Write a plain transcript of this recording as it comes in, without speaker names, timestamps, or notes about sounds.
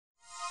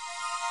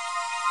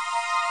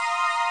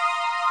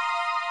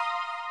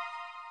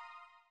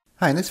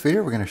Hi, in this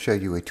video we're going to show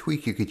you a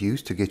tweak you could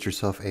use to get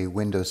yourself a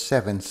Windows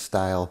 7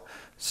 style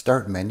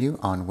start menu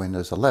on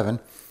Windows 11.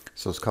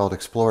 So it's called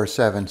Explorer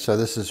 7. So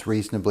this is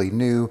reasonably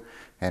new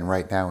and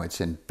right now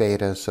it's in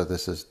beta, so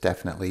this is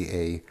definitely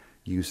a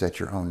use at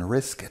your own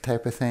risk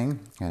type of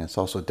thing. And it's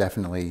also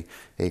definitely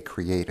a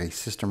create a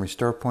system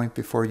restore point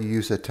before you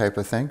use it type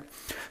of thing.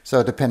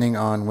 So depending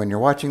on when you're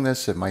watching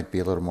this, it might be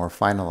a little more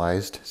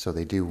finalized. So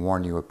they do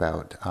warn you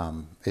about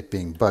it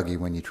being buggy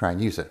when you try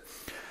and use it.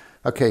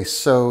 Okay,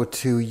 so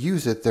to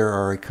use it, there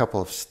are a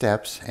couple of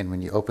steps, and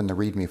when you open the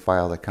README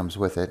file that comes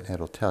with it,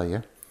 it'll tell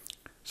you.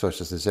 So it's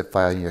just a zip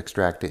file, and you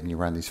extract it, and you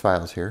run these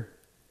files here.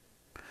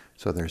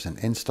 So there's an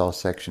install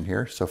section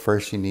here. So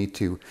first you need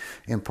to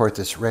import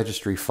this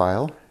registry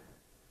file.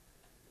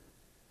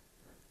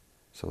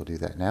 So we'll do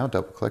that now,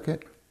 double click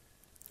it.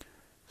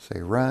 Say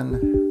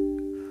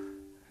run,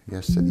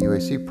 yes to the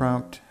UAC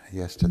prompt,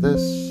 yes to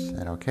this,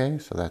 and okay,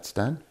 so that's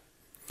done.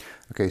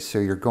 Okay, so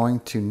you're going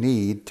to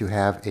need to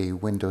have a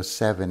Windows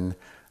 7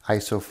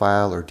 ISO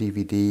file or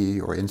DVD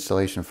or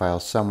installation file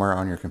somewhere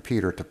on your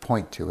computer to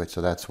point to it,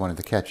 so that's one of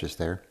the catches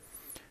there.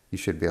 You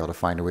should be able to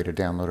find a way to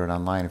download it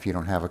online if you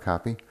don't have a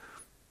copy.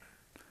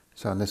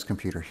 So on this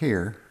computer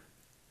here,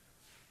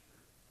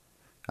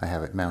 I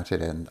have it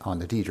mounted on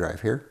the D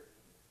drive here.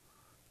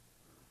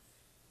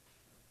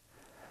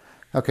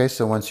 Okay,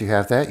 so once you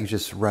have that, you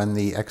just run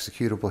the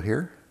executable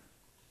here.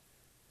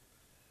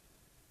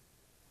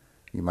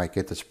 You might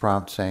get this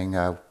prompt saying,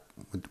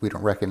 we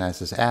don't recognize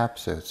this app,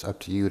 so it's up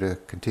to you to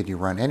continue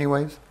run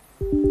anyways.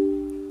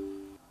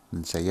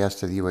 And say yes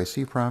to the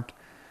UAC prompt.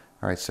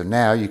 All right, so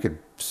now you could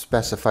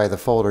specify the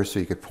folder so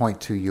you could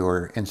point to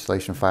your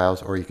installation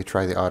files, or you could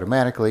try the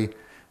automatically,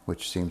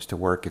 which seems to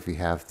work if you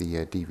have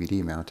the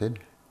DVD mounted.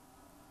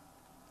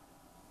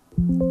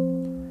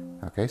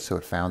 Okay, so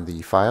it found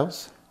the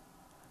files.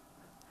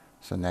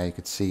 So now you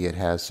can see it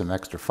has some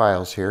extra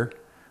files here,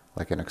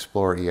 like an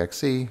Explorer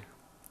EXE.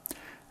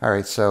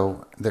 Alright,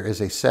 so there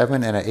is a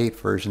 7 and an 8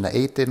 version. The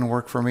 8 didn't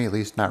work for me, at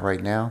least not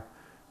right now.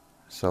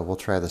 So we'll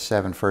try the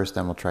 7 first,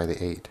 then we'll try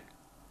the 8.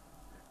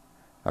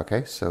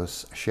 Okay, so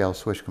shell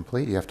switch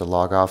complete. You have to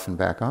log off and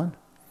back on.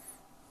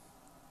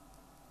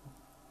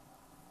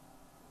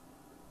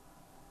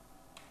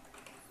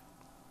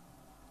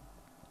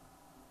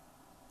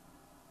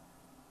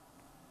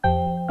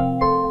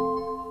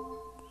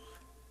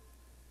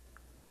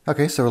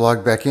 Okay, so we're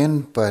logged back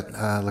in, but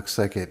looks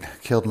like it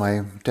killed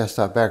my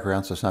desktop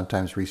background, so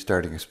sometimes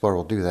restarting Explorer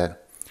will do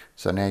that.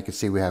 So now you can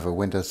see we have a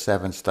Windows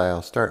 7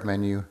 style start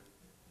menu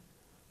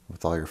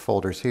with all your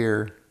folders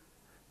here.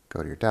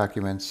 Go to your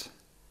documents,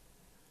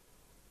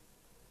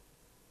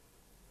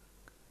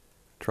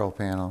 control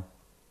panel,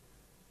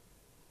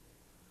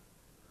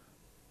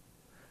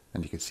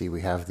 and you can see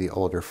we have the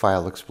older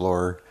File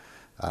Explorer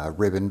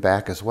ribbon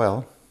back as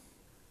well.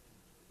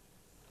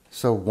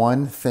 So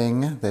one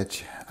thing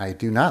that I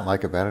do not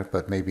like about it,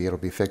 but maybe it'll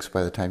be fixed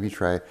by the time you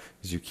try it,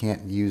 is you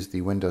can't use the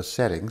Windows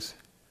settings.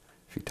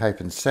 If you type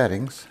in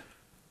settings,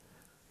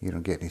 you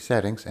don't get any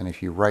settings. And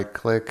if you right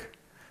click,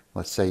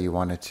 let's say you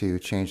wanted to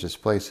change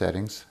display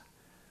settings,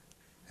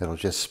 it'll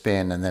just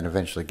spin and then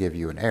eventually give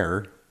you an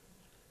error.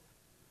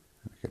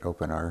 We could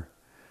open our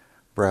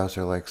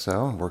browser like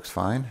so, it works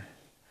fine.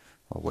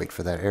 We'll wait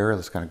for that error.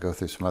 Let's kind of go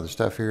through some other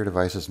stuff here,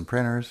 devices and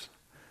printers.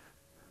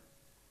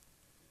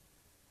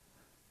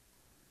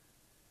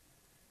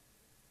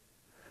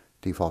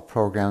 Default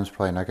programs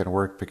probably not going to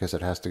work because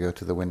it has to go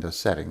to the Windows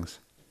settings.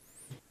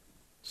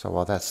 So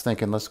while that's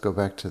thinking, let's go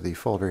back to the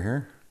folder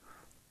here.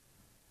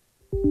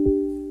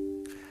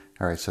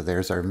 Alright, so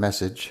there's our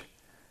message.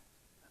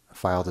 The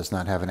file does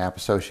not have an app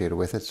associated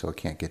with it, so it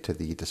can't get to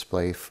the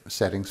display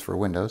settings for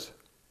Windows.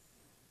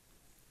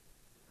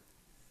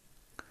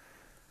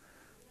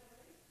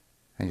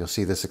 And you'll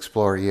see this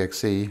Explorer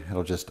EXE.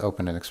 It'll just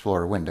open an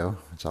Explorer window.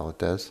 That's all it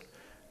does.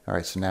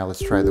 Alright, so now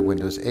let's try the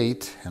Windows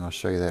 8, and I'll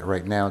show you that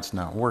right now it's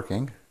not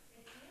working.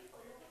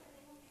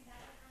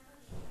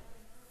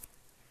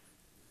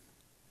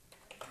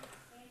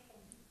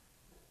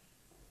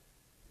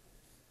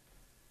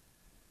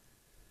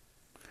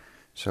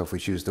 So if we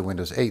choose the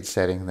Windows 8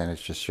 setting, then it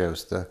just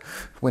shows the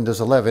Windows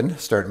 11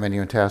 start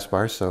menu and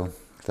taskbar, so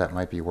that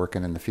might be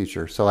working in the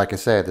future. So like I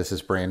said, this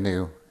is brand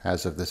new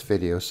as of this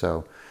video,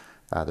 so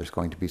there's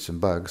going to be some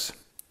bugs.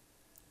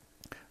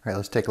 Alright,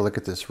 let's take a look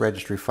at this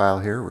registry file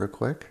here real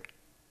quick,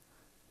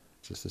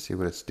 just to see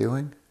what it's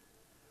doing.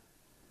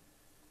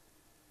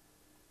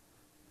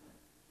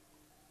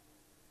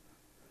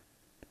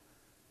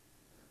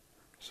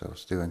 So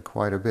it's doing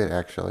quite a bit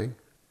actually.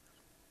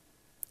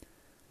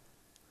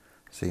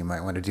 So you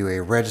might want to do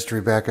a registry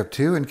backup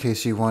too in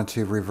case you want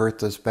to revert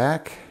this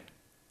back.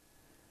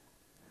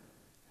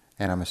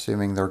 And I'm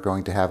assuming they're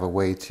going to have a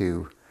way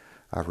to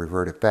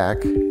revert it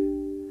back,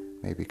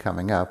 maybe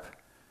coming up.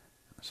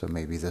 So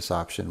maybe this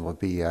option will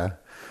be a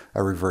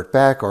revert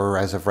back, or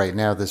as of right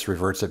now, this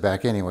reverts it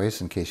back anyways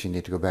in case you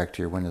need to go back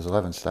to your Windows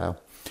 11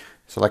 style.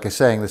 So like I was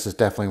saying, this is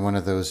definitely one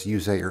of those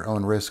use at your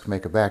own risk,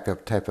 make a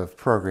backup type of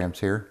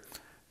programs here.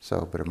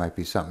 So, but it might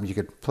be something you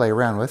could play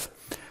around with.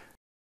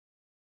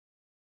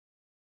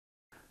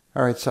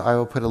 All right, so I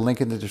will put a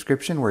link in the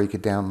description where you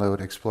could download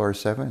Explorer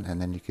 7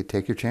 and then you could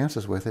take your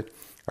chances with it.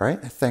 All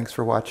right, thanks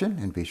for watching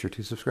and be sure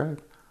to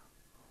subscribe.